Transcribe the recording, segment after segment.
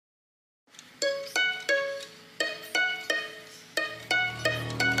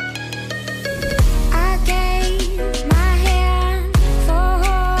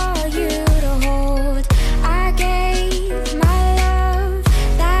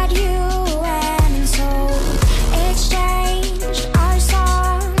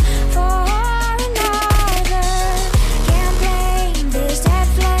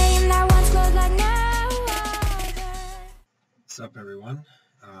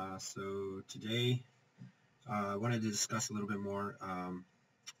So today I wanted to discuss a little bit more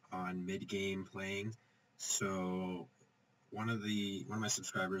on mid-game playing. So one of my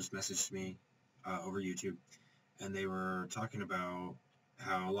subscribers messaged me over YouTube, and they were talking about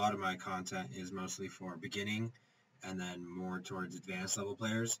how a lot of my content is mostly for beginning and then more towards advanced level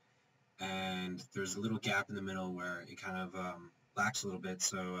players, and there's a little gap in the middle where it kind of lacks a little bit.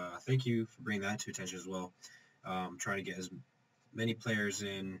 So thank you for bringing that to attention as well. Trying to get as many players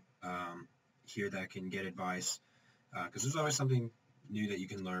in here that can get advice, because there's always something new that you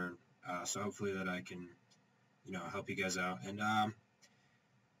can learn. So hopefully that I can, help you guys out. And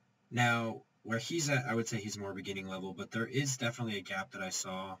now where he's at, I would say he's more beginning level, but there is definitely a gap that I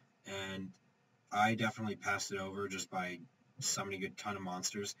saw, and I definitely passed it over just by summoning a ton of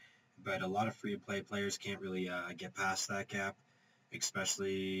monsters. But a lot of free-to-play players can't really get past that gap,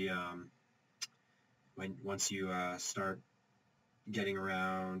 especially once you start getting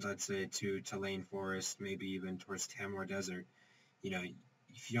around, I'd say, to Lane Forest, maybe even towards Tamor Desert.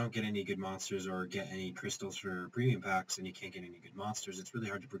 If you don't get any good monsters or get any crystals for premium packs and you can't get any good monsters, it's really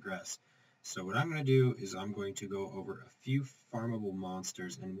hard to progress. So what I'm going to do is I'm going to go over a few farmable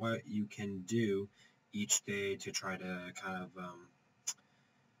monsters and what you can do each day to try to kind of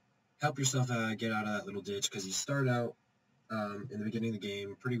help yourself get out of that little ditch, because you start out in the beginning of the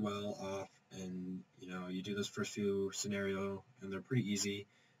game pretty well off, and you do those first few scenario and they're pretty easy,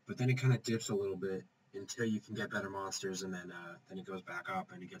 but then it kind of dips a little bit until you can get better monsters, and then it goes back up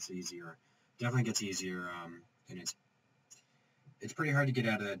and it gets easier. Definitely gets easier, and it's pretty hard to get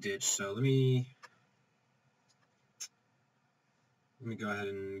out of that ditch. So let me go ahead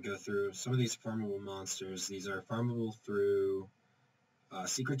and go through some of these farmable monsters. These are farmable through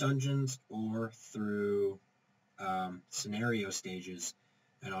secret dungeons or through scenario stages,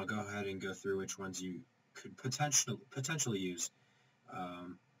 and I'll go ahead and go through which ones you could potentially use.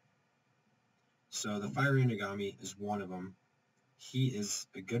 So the Fire Inugami is one of them. He is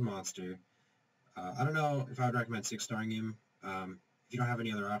a good monster. I don't know if I would recommend 6-starring him. If you don't have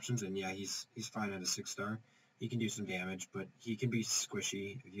any other options, then yeah, he's fine at a 6-star. He can do some damage, but he can be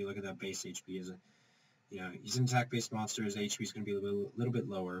squishy. If you look at that base HP, he's an attack-based monster. His HP is going to be a little bit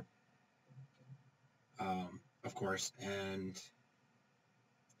lower, of course.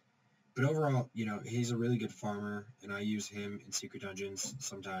 But overall, he's a really good farmer, and I use him in secret dungeons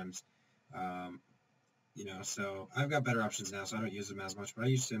sometimes. So I've got better options now, so I don't use him as much, but I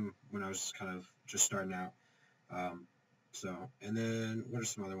used him when I was kind of just starting out. And then what are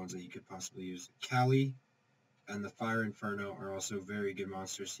some other ones that you could possibly use? Kali and the Fire Inferno are also very good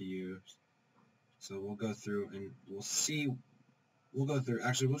monsters to use. So we'll go through and we'll see.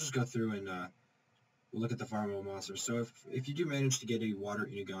 Actually, we'll just go through and we'll look at the farmable monsters. So if you do manage to get a Water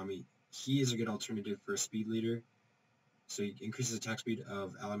Inugami, he is a good alternative for a speed leader. So he increases attack speed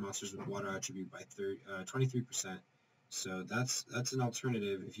of allied monsters with water attribute by 23%. So that's an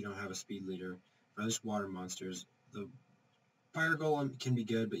alternative if you don't have a speed leader for at least water monsters. The Fire Golem can be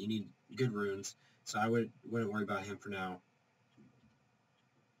good, but you need good runes, so I wouldn't worry about him for now.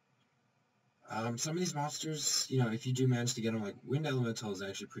 Some of these monsters, if you do manage to get them, like Wind Elemental is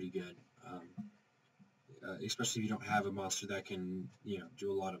actually pretty good. Especially if you don't have a monster that can,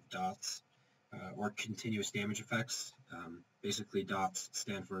 do a lot of dots or continuous damage effects. Basically, dots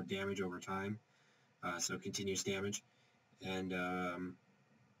stand for damage over time, so continuous damage, and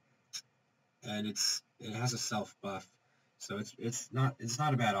it has a self buff, so it's not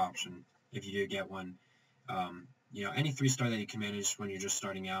a bad option if you do get one. Any 3-star that you can manage when you're just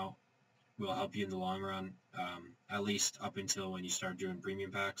starting out will help you in the long run, at least up until when you start doing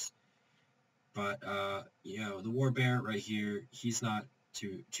premium packs. But the War Bear right here, he's not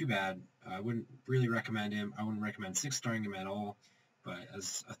too bad. I wouldn't really recommend him. I wouldn't recommend 6-starring him at all. But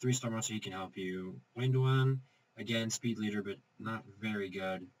as a 3-star monster, he can help you. Wind One, again, speed leader, but not very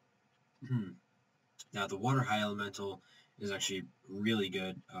good. Now the Water High Elemental is actually really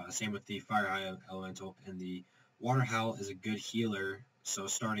good. Same with the Fire High Elemental, and the Water Howl is a good healer. So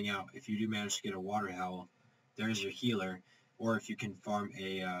starting out, if you do manage to get a Water Howl, there's your healer. Or if you can farm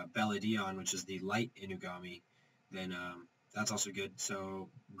a Beladion, which is the Light Inugami, then that's also good. So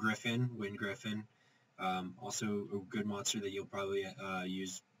Wind Griffin, also a good monster that you'll probably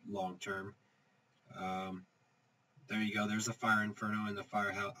use long term. There you go. There's the Fire Inferno and the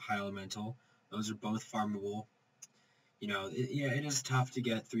Fire High Elemental. Those are both farmable. It is tough to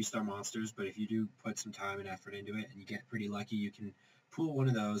get 3-star monsters, but if you do put some time and effort into it and you get pretty lucky, you can pull one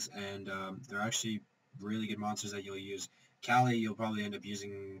of those, and they're actually really good monsters that you'll use. Kali, you'll probably end up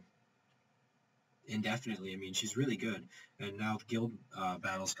using indefinitely. I mean, she's really good. And now with guild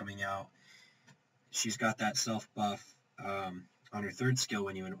battles coming out, she's got that self buff. on her third skill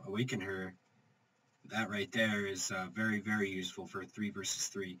when you awaken her, that right there is very, very useful for 3 versus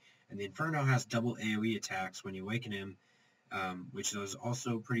 3. And the Inferno has double AoE attacks when you awaken him, which is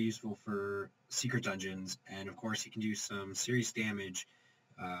also pretty useful for secret dungeons. And of course, he can do some serious damage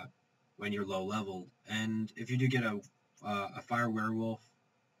when you're low level. And if you do get a fire werewolf,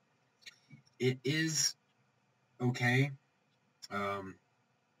 it is okay. I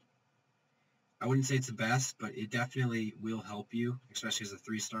wouldn't say it's the best, but it definitely will help you, especially as a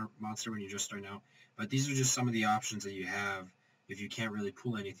 3-star monster when you're just starting out. But these are just some of the options that you have if you can't really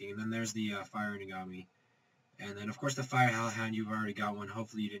pull anything. And then there's the Fire Inugami. And then, of course, the Fire Hellhound, you've already got one.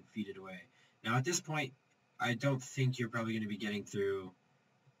 Hopefully you didn't feed it away. Now, at this point, I don't think you're probably going to be getting through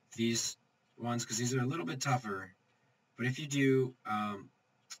these ones because these are a little bit tougher. But if you do,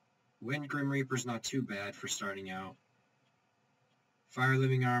 Wind Grim Reaper's not too bad for starting out. Fire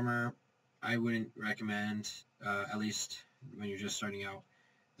Living Armor, I wouldn't recommend, at least when you're just starting out.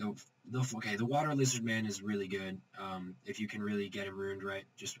 The Water Lizard Man is really good if you can really get him ruined right.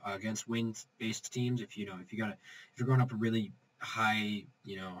 Just against wind-based teams, if you're going up a really high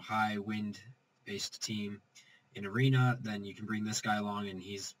wind-based team in arena, then you can bring this guy along, and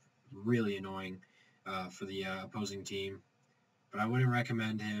he's really annoying for the opposing team. But I wouldn't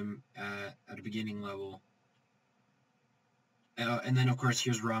recommend him at a beginning level. And then, of course,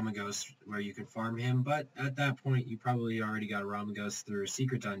 here's Ramagos, where you can farm him. But at that point, you probably already got Ramagos through a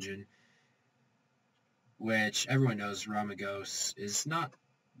secret dungeon, which everyone knows Ramagos is not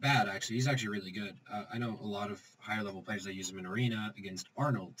bad, actually. He's actually really good. I know a lot of higher-level players that use him in arena against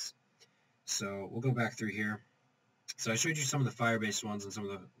Arnolds. So we'll go back through here. So I showed you some of the fire-based ones and some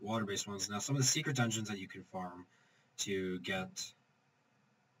of the water-based ones. Now, some of the secret dungeons that you can farm to get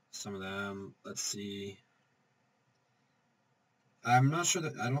some of them. Let's see. I'm not sure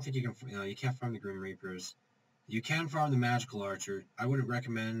that, I don't think you can, you can't farm the Grim Reapers. You can farm the Magical Archer. I wouldn't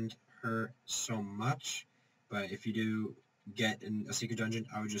recommend her so much, but if you do get in a secret dungeon,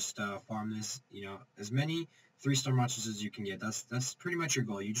 I would just farm this, as many 3-star monsters as you can get. That's pretty much your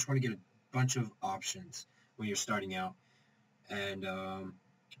goal. You just want to get a bunch of options when you're starting out. And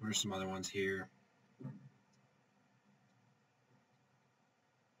what are some other ones here?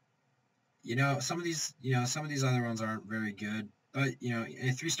 Some of these other ones aren't very good. But,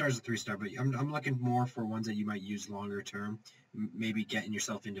 a 3-star is a 3-star, but I'm looking more for ones that you might use longer term, maybe getting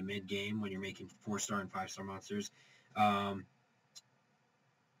yourself into mid-game when you're making 4-star and 5-star monsters.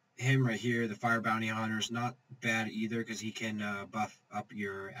 Him right here, the Fire Bounty Hunter, is not bad either because he can buff up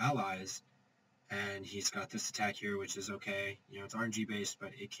your allies. And he's got this attack here, which is okay. It's RNG-based,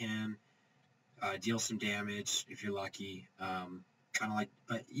 but it can deal some damage if you're lucky. Kind of like,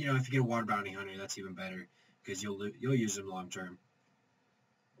 but, if you get a Water Bounty Hunter, that's even better, because you'll use them long term.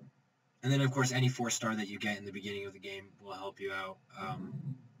 And then, of course, any 4-star that you get in the beginning of the game will help you out.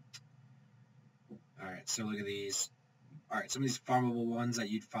 Alright, so look at these. Alright, some of these farmable ones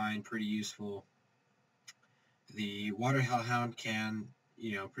that you'd find pretty useful. The Water Hellhound can,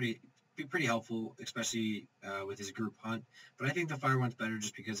 be pretty helpful, especially with his group hunt. But I think the Fire one's better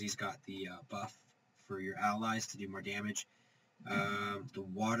just because he's got the buff for your allies to do more damage. The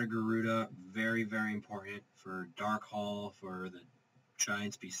Water Garuda, very, very important for Dark Hall, for the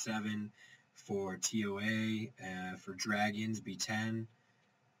Giants B7, for TOA, for Dragons B10.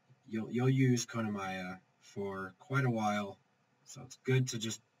 You'll use Konamaya for quite a while, so it's good to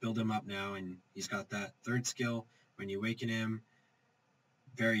just build him up now, and he's got that 3rd skill when you awaken him.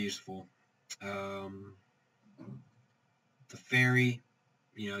 Very useful. The Fairy,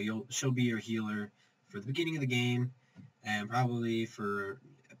 she'll be your healer for the beginning of the game, and probably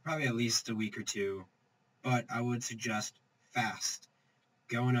at least a week or two. But I would suggest fast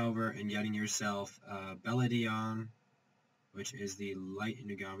going over and getting yourself Beladion, which is the Light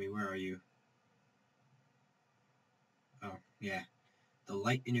Inugami. Where are you? Oh, yeah. The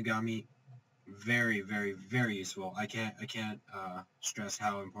Light Inugami, very, very, very useful. I can't stress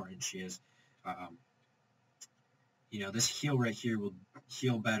how important she is. This heal right here will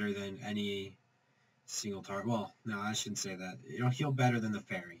heal better than any single target. Well, no, I shouldn't say that. It'll heal better than the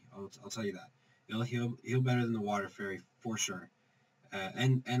Fairy. I'll tell you that. It'll heal better than the Water Fairy for sure.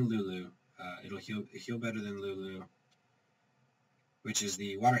 And Lulu. It'll heal better than Lulu, which is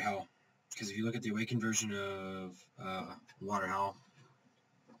the Water Hell. Because if you look at the awakened version of Water Hell,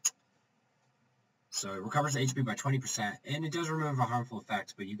 so it recovers the HP by 20%, and it does remove a harmful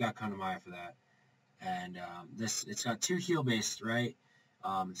effect, but you got Konamaya for that. And it's got 2 heal based, right?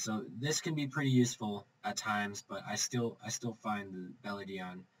 So this can be pretty useful at times, but I still find the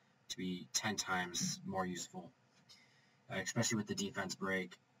Beladion to be 10 times more useful, especially with the defense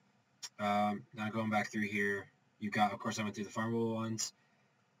break. Now going back through here, You've got, of course, I went through the farmable ones.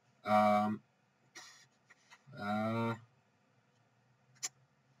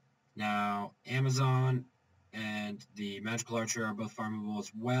 Now, Amazon and the Magical Archer are both farmable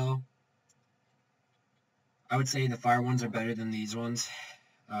as well. I would say the fire ones are better than these ones.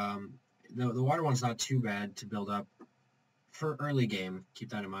 The water one's not too bad to build up for early game. Keep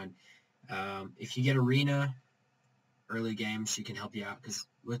that in mind. If you get Arena early game, she can help you out, because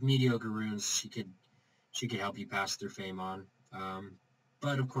with mediocre runes, she could help you pass through Famon.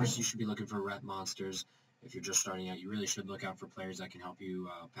 But of course, you should be looking for rep monsters. If you're just starting out, you really should look out for players that can help you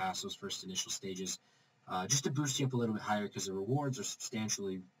pass those first initial stages, just to boost you up a little bit higher, because the rewards are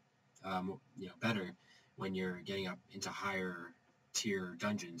substantially better when you're getting up into higher tier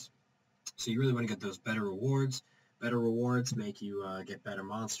dungeons. So you really want to get those better rewards. Better rewards make you get better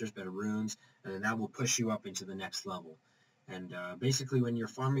monsters, better runes, and then that will push you up into the next level. And basically, when you're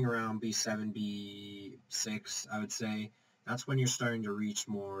farming around B7, B6, I would say, that's when you're starting to reach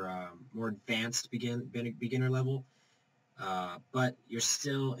more advanced beginner level. But you're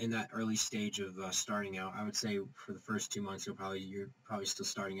still in that early stage of starting out. I would say for the first 2 months, you're probably still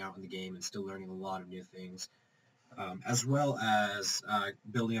starting out in the game and still learning a lot of new things, as well as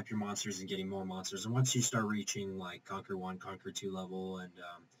building up your monsters and getting more monsters. And once you start reaching like Conquer 1, Conquer 2 level,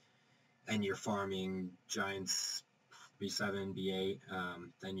 and you're farming giants B7, B8,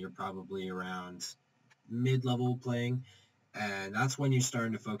 then you're probably around mid-level playing. And that's when you're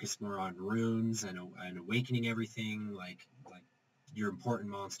starting to focus more on runes and awakening everything, like your important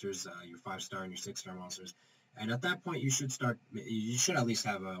monsters, your 5-star and your 6-star monsters. And at that point, you should at least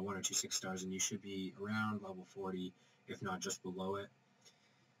have 1 or 2 6-stars, and you should be around level 40, if not just below it.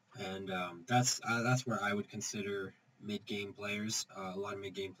 And that's where I would consider mid-game players, a lot of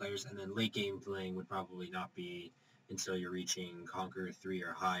mid-game players. And then late-game playing would probably not be until you're reaching Conquer 3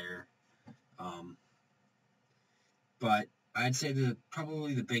 or higher. But I'd say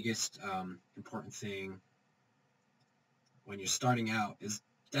probably the biggest important thing when you're starting out is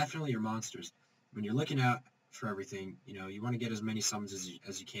definitely your monsters. When you're looking out for everything, you want to get as many summons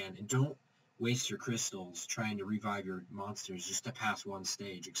as you can, and don't waste your crystals trying to revive your monsters just to pass one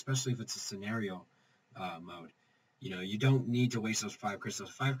stage, especially if it's a scenario mode. You don't need to waste those 5 crystals.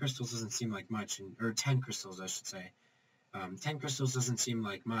 5 crystals doesn't seem like much, or 10 crystals, I should say. 10 crystals doesn't seem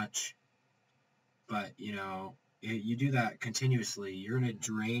like much, but you do that continuously, you're going to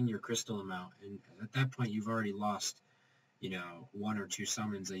drain your crystal amount, and at that point you've already lost 1 or 2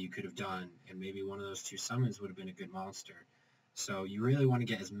 summons that you could have done, and maybe one of those 2 summons would have been a good monster. So you really want to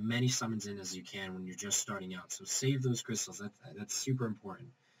get as many summons in as you can when you're just starting out. So save those crystals. That's super important.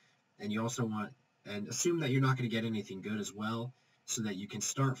 And you also want, and assume that you're not going to get anything good as well, so that you can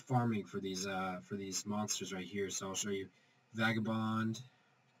start farming for these monsters right here. So I'll show you Vagabond,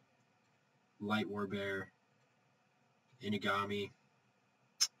 Light Warbear, Inugami,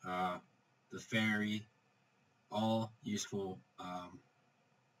 the Fairy, all useful.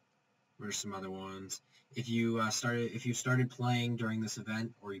 What are some other ones? If you started playing during this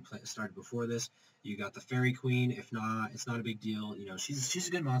event, or you started before this, you got the Fairy Queen. If not, it's not a big deal. She's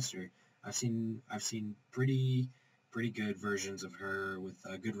a good monster. I've seen pretty good versions of her with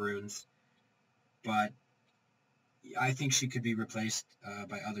good runes, but I think she could be replaced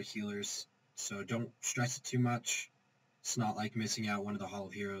by other healers. So don't stress it too much. It's not like missing out one of the Hall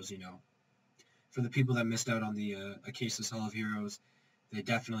of Heroes. For the people that missed out on the Acacia's Hall of Heroes, they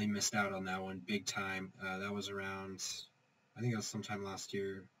definitely missed out on that one big time. That was around, I think it was sometime last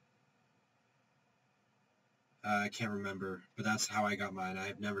year. I can't remember, but that's how I got mine. I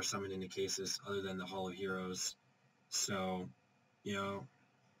have never summoned an Acacia's other than the Hall of Heroes. So,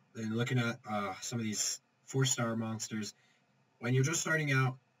 and looking at some of these 4-star monsters, when you're just starting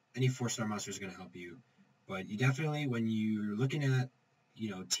out, any 4-star monster is going to help you. But you definitely, when you're looking at,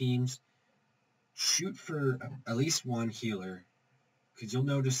 teams, shoot for at least one healer, because you'll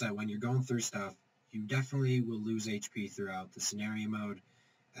notice that when you're going through stuff, you definitely will lose HP throughout the scenario mode,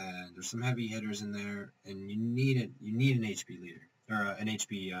 and there's some heavy hitters in there, and you need an HP leader, or an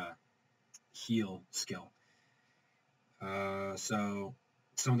HP heal skill. So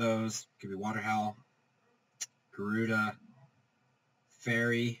some of those could be Waterhowl, Garuda,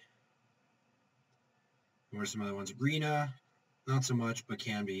 Fairy. What are some other ones? Rena, not so much, but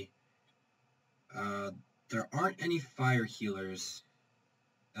can be. There aren't any fire healers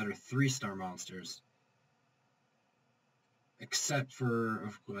that are 3-star monsters, except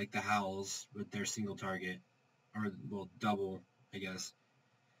for like the Howls with their single target, or double, I guess.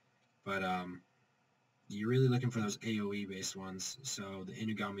 But you're really looking for those AoE based ones. So the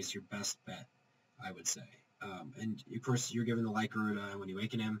Inugami is your best bet, I would say. And of course, you're given the Light Garuda, and when you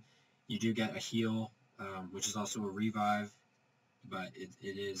awaken him, you do get a heal which is also a revive, but it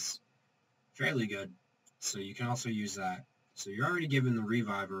is fairly good. So you can also use that. So you're already given the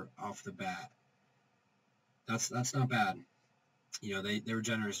reviver off the bat. That's not bad. You know, they were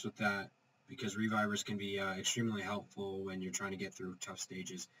generous with that because revivers can be extremely helpful when you're trying to get through tough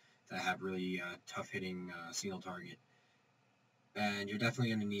stages that have really tough hitting single target. And you're definitely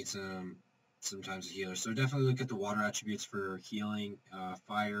going to need sometimes a healer. So definitely look at the water attributes for healing.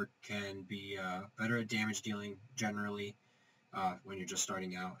 Fire can be better at damage dealing generally when you're just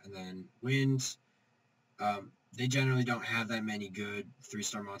starting out. And then wind, they generally don't have that many good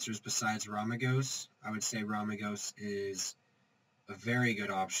 3-star monsters besides Ramagos. I would say Ramagos is a very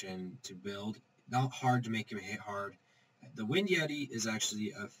good option to build. Not hard to make him hit hard. The Wind Yeti is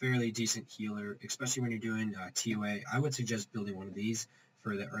actually a fairly decent healer, especially when you're doing TOA. I would suggest building one of these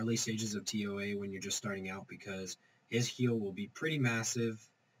for the early stages of TOA when you're just starting out because his heal will be pretty massive,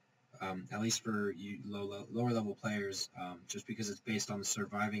 at least for you lower level players, just because it's based on the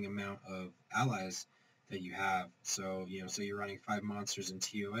surviving amount of allies that you have. So, you know, so you're running 5 monsters in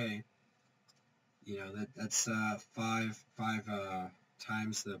TOA, you know, that's 5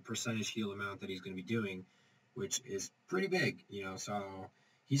 times the percentage heal amount that he's going to be doing, which is pretty big, you know, so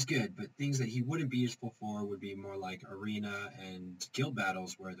he's good. But things that he wouldn't be useful for would be more like arena and guild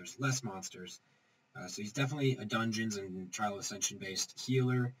battles where there's less monsters. So he's definitely a dungeons and trial ascension based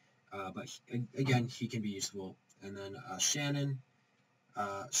healer, but again, he can be useful. And then Shannon,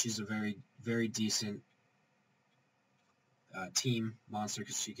 she's a very, very decent team monster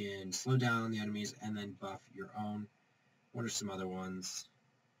because she can slow down the enemies and then buff your own. What are some other ones?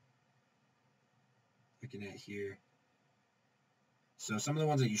 Looking at here. So some of the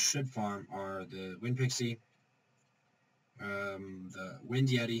ones that you should farm are the Wind Pixie, the Wind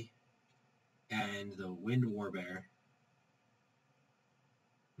Yeti, and the Wind Warbear.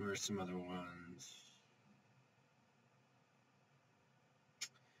 What are some other ones?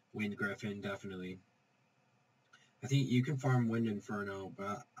 Wind Griffin, definitely. I think you can farm Wind Inferno,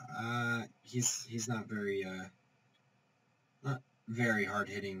 but he's not very hard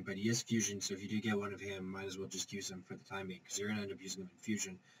hitting, but he is fusion, so if you do get one of him, might as well just use him for the time being, because you're going to end up using him in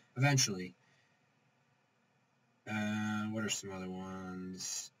fusion eventually. What are some other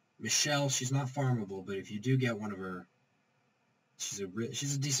ones? Michelle, she's not farmable, but if you do get one of her, she's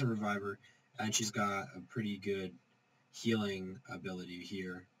a decent reviver, and she's got a pretty good healing ability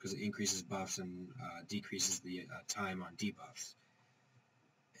here, because it increases buffs and decreases the time on debuffs.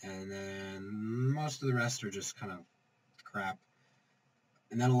 And then most of the rest are just kind of crap.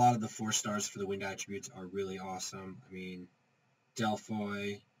 And then a lot of the 4 stars for the wind attributes are really awesome. I mean,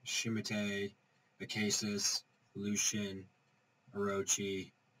 Delphoy, Shimate, Acasis, Lucian,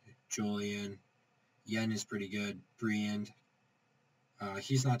 Orochi, Julian. Yen is pretty good. Briand.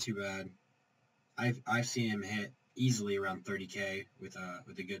 He's not too bad. I've seen him hit easily around 30k with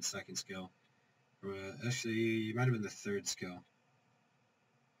a good second skill. Actually, it might have been the 3rd skill.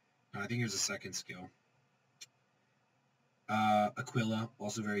 No, I think it was the 2nd skill. Aquila,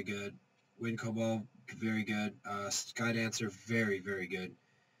 also very good. Wind Cobalt, very good. Sky Dancer, very, very good.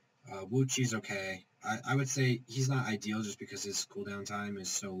 Wuchi's okay. I would say he's not ideal just because his cooldown time is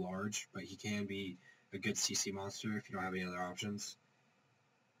so large, but he can be a good CC monster if you don't have any other options.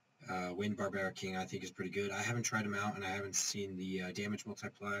 Wind Barbaric King, I think, is pretty good. I haven't tried him out, and I haven't seen the damage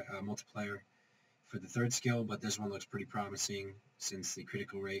multiplier for the 3rd skill, but this one looks pretty promising since the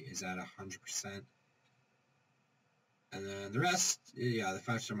critical rate is at 100%. And then the rest, yeah, the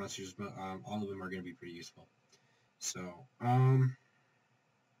 5-star monsters, all of them are going to be pretty useful. So,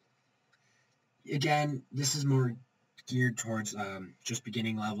 again, this is more geared towards just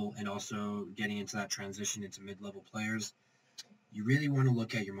beginning level and also getting into that transition into mid-level players. You really want to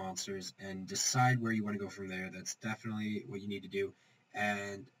look at your monsters and decide where you want to go from there. That's definitely what you need to do.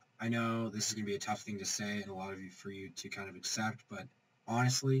 And I know this is going to be a tough thing to say and a lot of you for you to kind of accept, but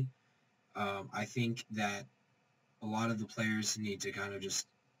honestly, I think that a lot of the players need to kind of just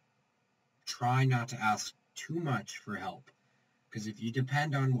try not to ask too much for help. Because if you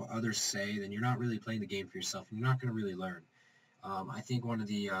depend on what others say, then you're not really playing the game for yourself, and you're not going to really learn. I think one of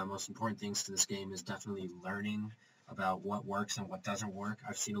the most important things to this game is definitely learning about what works and what doesn't work.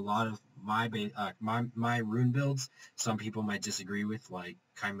 I've seen a lot of my rune builds. Some people might disagree with, like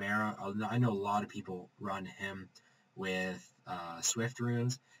Chimera. I know a lot of people run him with Swift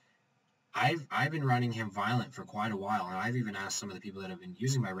runes. I've been running him Violent for quite a while, and I've even asked some of the people that have been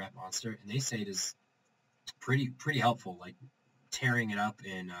using my rep monster, and they say it is pretty helpful, like tearing it up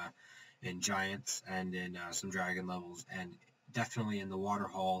in Giants and in some Dragon levels, and definitely in the Water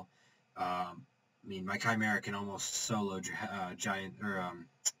Hall. I mean, my Chimera can almost solo Giant or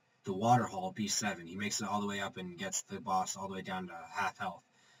the water hall B7. He makes it all the way up and gets the boss all the way down to half health.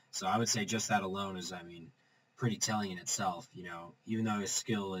 So I would say just that alone is, I mean, pretty telling in itself. You know, even though his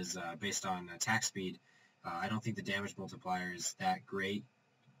skill is based on attack speed, I don't think the damage multiplier is that great.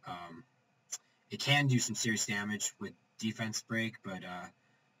 Um, it can do some serious damage with defense break, but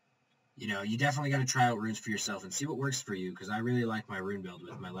you know, you definitely got to try out runes for yourself and see what works for you, because I really like my rune build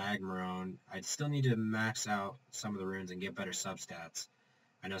with my lag Marone. I still need to max out some of the runes and get better substats.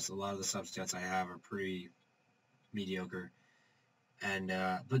 I know a lot of the substats I have are pretty mediocre. And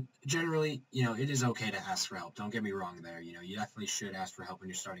but generally, you know, it is okay to ask for help. Don't get me wrong there. You know, you definitely should ask for help when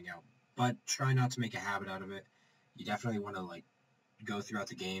you're starting out, but try not to make a habit out of it. You definitely want to like go throughout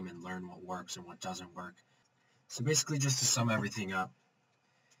the game and learn what works and what doesn't work. So basically, just to sum everything up,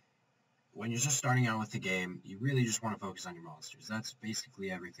 when you're just starting out with the game, you really just want to focus on your monsters. That's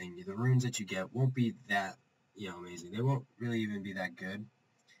basically everything. The runes that you get won't be that, you know, amazing. They won't really even be that good.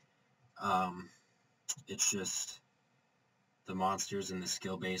 It's just the monsters and the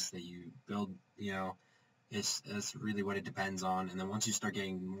skill base that you build, you know, that's really what it depends on. And then once you start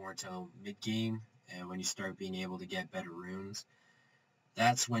getting more to mid-game, and when you start being able to get better runes,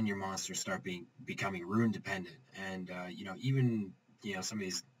 that's when your monsters start becoming rune dependent. And, you know, even, you know, some of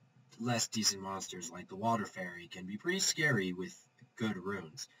these less decent monsters like the Water Fairy can be pretty scary with good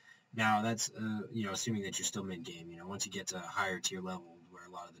runes. Now, that's, you know, assuming that you're still mid-game. You know, once you get to a higher tier level where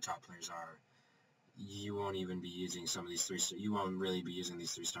a lot of the top players are, you won't even be using some of these you won't really be using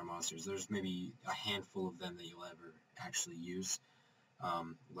these 3-star monsters. There's maybe a handful of them that you'll ever actually use,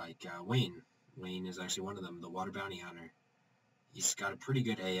 like Wayne. Wayne is actually one of them, the Water Bounty Hunter. He's got a pretty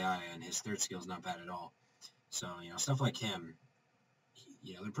good AI, and his third skill is not bad at all. So, you know, stuff like him,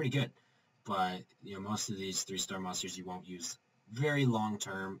 you know, they're pretty good. But, you know, most of these 3-star monsters you won't use very long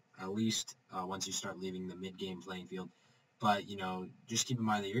term, at least once you start leaving the mid-game playing field. But, you know, just keep in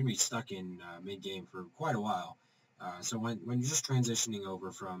mind that you're going to be stuck in mid-game for quite a while. So when you're just transitioning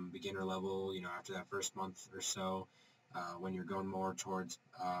over from beginner level, you know, after that first month or so, when you're going more towards,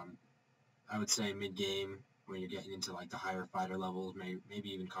 I would say mid-game, when you're getting into like the higher fighter levels, maybe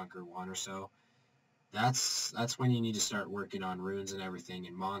even Conquer 1 or so, that's when you need to start working on runes and everything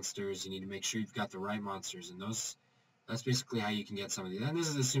and monsters. You need to make sure you've got the right monsters, and that's basically how you can get some of these. And this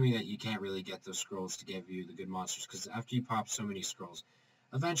is assuming that you can't really get those scrolls to give you the good monsters, because after you pop so many scrolls,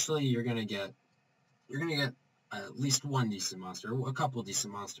 eventually you're gonna get at least one decent monster, or a couple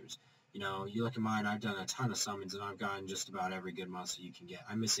decent monsters. You know, you look at mine, I've done a ton of summons, and I've gotten just about every good monster you can get.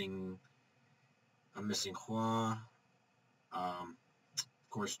 I'm missing Hua, of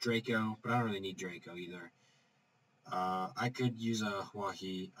course Draco, but I don't really need Draco either. I could use a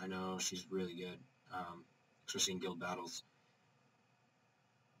Huahi. I know she's really good, especially in guild battles.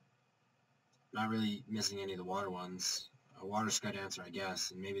 Not really missing any of the water ones. A Water Sky Dancer, I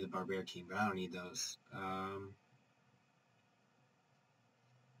guess, and maybe the Barbarian King, but I don't need those.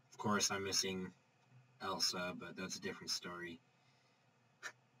 Of course, I'm missing Elsa, but that's a different story.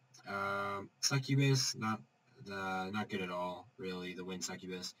 Succubus, not good at all, really, the Wind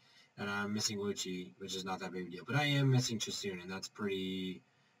Succubus. And I'm missing Wuchi, which is not that big a deal. But I am missing Chisun, and that's pretty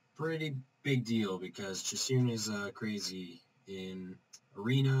big deal, because Chisun is crazy in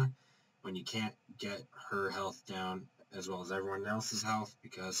Arena when you can't get her health down as well as everyone else's health,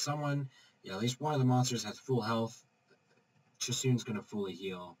 because someone, yeah, at least one of the monsters has full health. Chisun's going to fully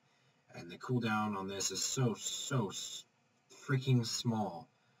heal, and the cooldown on this is so freaking small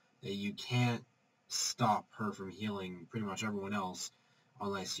that you can't stop her from healing pretty much everyone else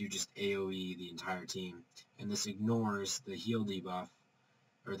unless you just AoE the entire team. And this ignores the heal debuff,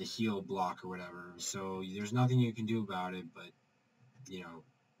 or the heal block or whatever. So there's nothing you can do about it, but, you know,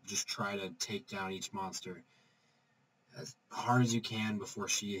 just try to take down each monster as hard as you can before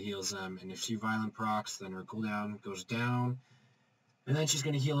she heals them. And if she violent procs, then her cooldown goes down, and then she's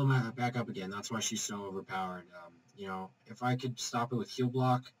going to heal them back up again. That's why she's so overpowered. You know, if I could stop it with heal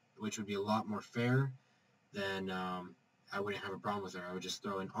block, which would be a lot more fair, then I wouldn't have a problem with her. I would just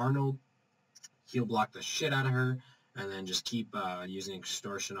throw in Arnold, heal block the shit out of her, and then just keep using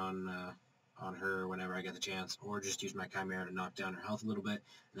extortion on her whenever I get the chance, or just use my Chimera to knock down her health a little bit,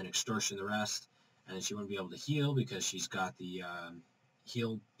 and then extortion the rest, and then she wouldn't be able to heal because she's got the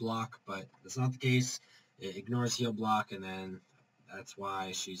heal block, but that's not the case. It ignores heal block, and then that's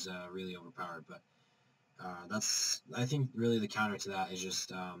why she's really overpowered. But that's, I think, really the counter to that is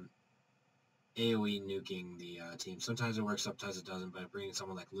just AoE nuking the team. Sometimes it works, sometimes it doesn't, but bringing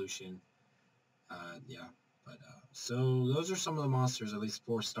someone like Lucian, yeah. But so those are some of the monsters, at least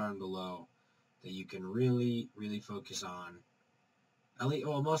 4-star and below, that you can really focus on. At least,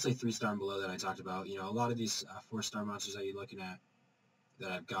 well, mostly 3-star and below that I talked about. You know, a lot of these 4-star monsters that you're looking at,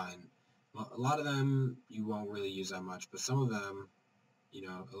 that I've gotten, a lot of them you won't really use that much, but some of them,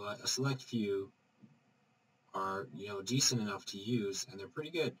 a select few are, decent enough to use, and they're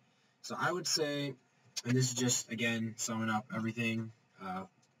pretty good. So I would say, and this is just, again, summing up everything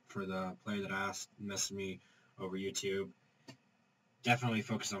for the player that asked, messaged me over YouTube, definitely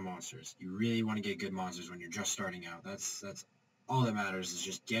focus on monsters. You really want to get good monsters when you're just starting out. That's all that matters, is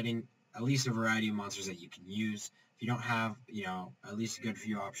just getting at least a variety of monsters that you can use. If you don't have, at least a good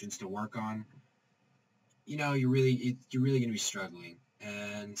few options to work on, you're really going to be struggling.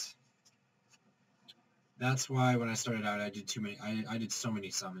 And that's why when I started out, I did I did so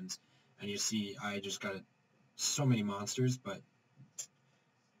many summons, and you see, I just got so many monsters, but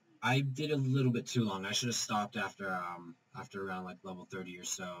I did a little bit too long. I should have stopped after around like level 30 or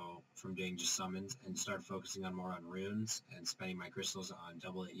so from doing just summons and started focusing more on runes and spending my crystals on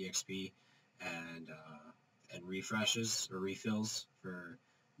double EXP and refreshes or refills for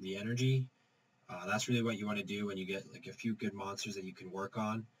the energy. That's really what you want to do when you get like a few good monsters that you can work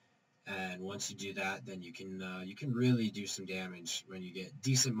on. And once you do that, then you can really do some damage. When you get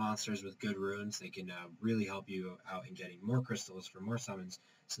decent monsters with good runes, they can really help you out in getting more crystals for more summons,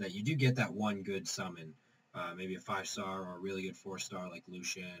 so that you do get that one good summon, maybe a 5-star or a really good 4-star like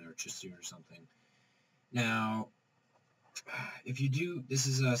Lucian or Chisun or something. Now, if you do, this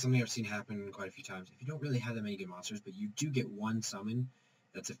is something I've seen happen quite a few times. If you don't really have that many good monsters, but you do get one summon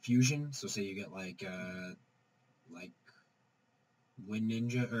that's a fusion, so say you get like Wind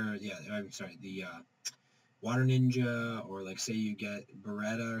Ninja, or I'm sorry, the Water Ninja, or like say you get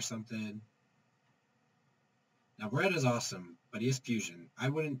Beretta or something. Now Beretta's awesome, but he is fusion. I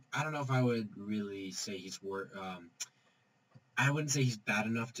don't know if I would really say I wouldn't say he's bad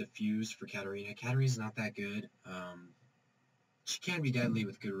enough to fuse for Katarina. Katarina's not that good. She can be deadly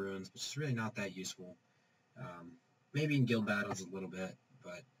with good runes, but she's really not that useful. Maybe in guild battles a little bit,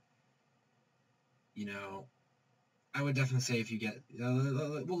 but I would definitely say if you get,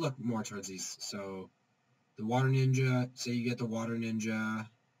 we'll look more towards these. So the Water Ninja, say you get the Water Ninja,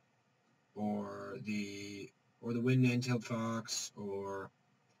 or the Wind Nine-Tailed Fox, or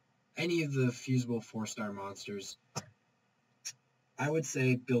any of the fusible 4-star monsters, I would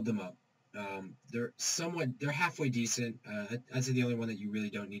say build them up. They're halfway decent. I'd say the only one that you really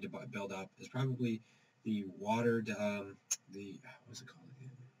don't need to build up is probably the what's it called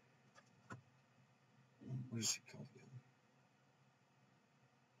again? What is it called again?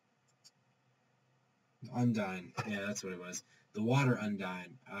 Undyne. Yeah, that's what it was. The Water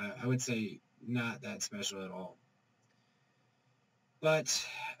Undyne. I would say not that special at all. But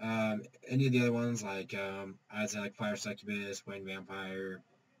any of the other ones, like I'd say like Fire Succubus, Wind Vampire,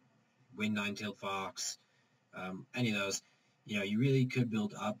 Wind Nine-Tailed Fox, any of those, you really could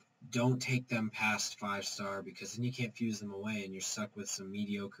build up. Don't take them past 5-star, because then you can't fuse them away and you're stuck with some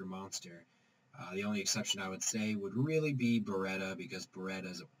mediocre monster. The only exception I would say would really be Beretta, because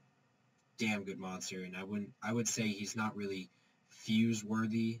Beretta is a damn good monster, and I would say he's not really fuse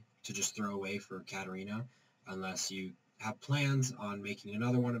worthy to just throw away for Katarina, unless you have plans on making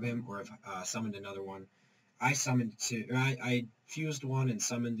another one of him, or have summoned another one. I fused one and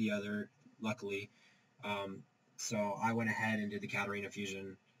summoned the other, luckily. So I went ahead and did the Katarina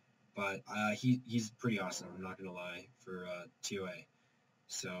fusion, but he's pretty awesome, I'm not gonna lie, for TOA.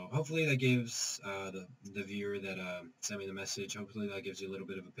 So hopefully that gives the viewer that sent me the message, hopefully that gives you a little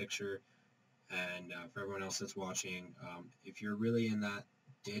bit of a picture. And for everyone else that's watching, if you're really in that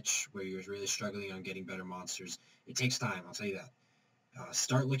ditch where you're really struggling on getting better monsters, it takes time, I'll tell you that.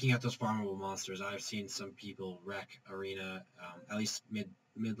 Start looking at those farmable monsters. I've seen some people wreck Arena, at least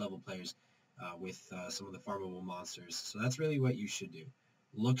mid-level players, with some of the farmable monsters. So that's really what you should do.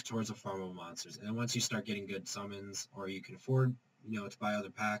 Look towards the farmable monsters. And then once you start getting good summons, or you can afford, to buy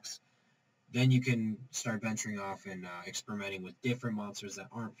other packs, then you can start venturing off and experimenting with different monsters that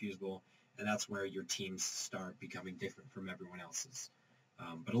aren't fusible, and that's where your teams start becoming different from everyone else's.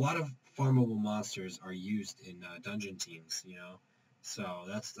 But a lot of farmable monsters are used in dungeon teams, so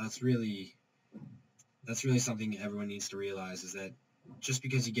that's really something everyone needs to realize, is that just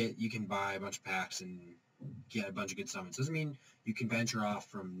because you can buy a bunch of packs and get a bunch of good summons doesn't mean you can venture off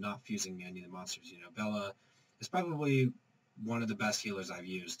from not fusing any of the monsters. Bella is probably one of the best healers I've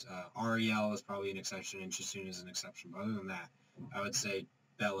used. Ariel is probably an exception, and Chisun is an exception. But other than that, I would say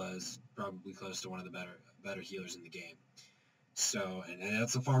Bella is probably close to one of the better healers in the game. So, and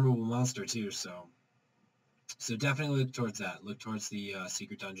that's a farmable monster too. So definitely look towards that. Look towards the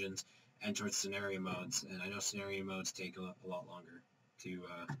secret dungeons and towards scenario modes. And I know scenario modes take a lot longer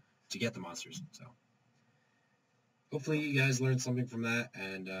to get the monsters. So hopefully you guys learned something from that,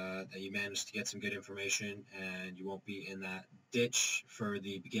 and that you managed to get some good information, and you won't be in that ditch for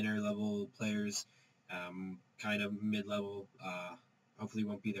the beginner level players, kind of mid-level. Hopefully you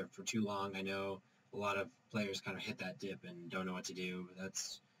won't be there for too long. I know a lot of players kind of hit that dip and don't know what to do.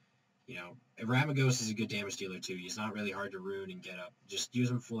 That's, Ramagos is a good damage dealer too. He's not really hard to rune and get up. Just use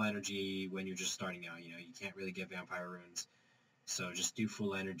him full energy when you're just starting out. You can't really get vampire runes. So just do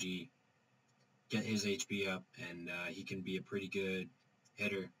full energy, get his HP up, and he can be a pretty good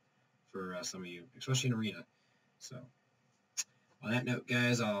hitter for some of you, especially in arena. So on that note,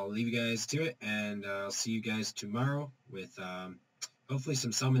 guys, I'll leave you guys to it, and I'll see you guys tomorrow with hopefully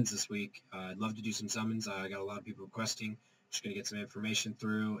some summons this week. I'd love to do some summons. I got a lot of people requesting. Just going to get some information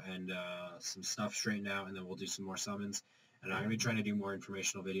through and some stuff straightened out, and then we'll do some more summons. And I'm going to be trying to do more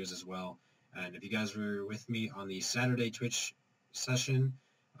informational videos as well. And if you guys were with me on the Saturday Twitch session,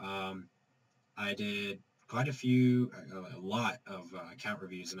 I did quite a lot of account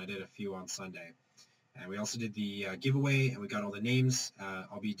reviews, and I did a few on Sunday. And we also did the giveaway, and we got all the names.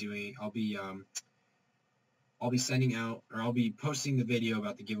 I'll be sending out, or I'll be posting the video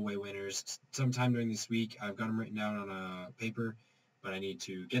about the giveaway winners sometime during this week. I've got them written down on a paper, but I need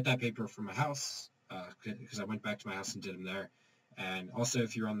to get that paper from my house because I went back to my house and did them there. And also,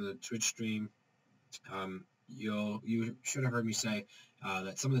 if you're on the Twitch stream, you should have heard me say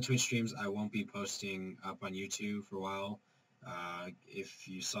that some of the Twitch streams I won't be posting up on YouTube for a while. If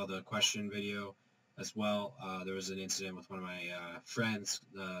you saw the question video as well, there was an incident with one of my friends.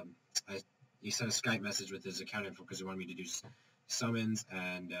 He sent a Skype message with his account info because he wanted me to do summons,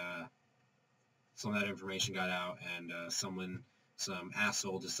 and some of that information got out, and some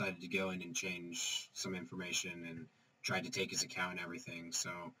asshole decided to go in and change some information and tried to take his account and everything. So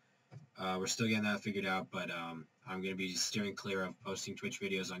we're still getting that figured out, but I'm going to be steering clear of posting Twitch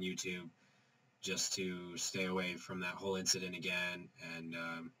videos on YouTube just to stay away from that whole incident again. And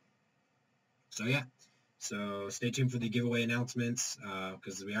so yeah, so stay tuned for the giveaway announcements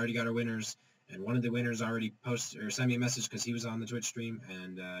because we already got our winners, and one of the winners already posted or sent me a message because he was on the Twitch stream.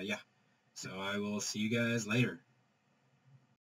 And yeah, so I will see you guys later.